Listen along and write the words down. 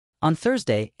On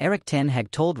Thursday, Erik ten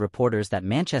Hag told reporters that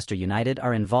Manchester United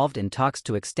are involved in talks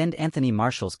to extend Anthony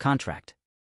Martial's contract.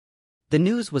 The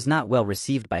news was not well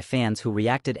received by fans who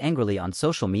reacted angrily on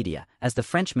social media, as the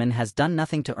Frenchman has done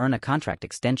nothing to earn a contract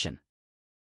extension.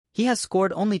 He has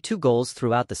scored only 2 goals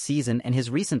throughout the season, and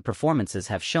his recent performances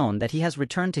have shown that he has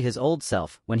returned to his old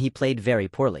self when he played very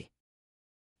poorly.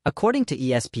 According to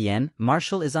ESPN,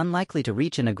 Martial is unlikely to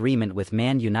reach an agreement with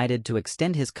Man United to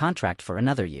extend his contract for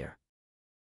another year.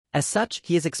 As such,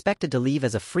 he is expected to leave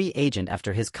as a free agent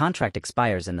after his contract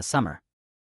expires in the summer.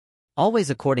 Always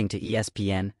according to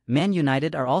ESPN, Man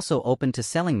United are also open to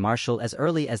selling Martial as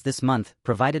early as this month,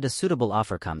 provided a suitable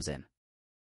offer comes in.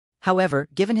 However,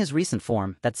 given his recent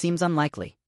form, that seems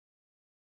unlikely.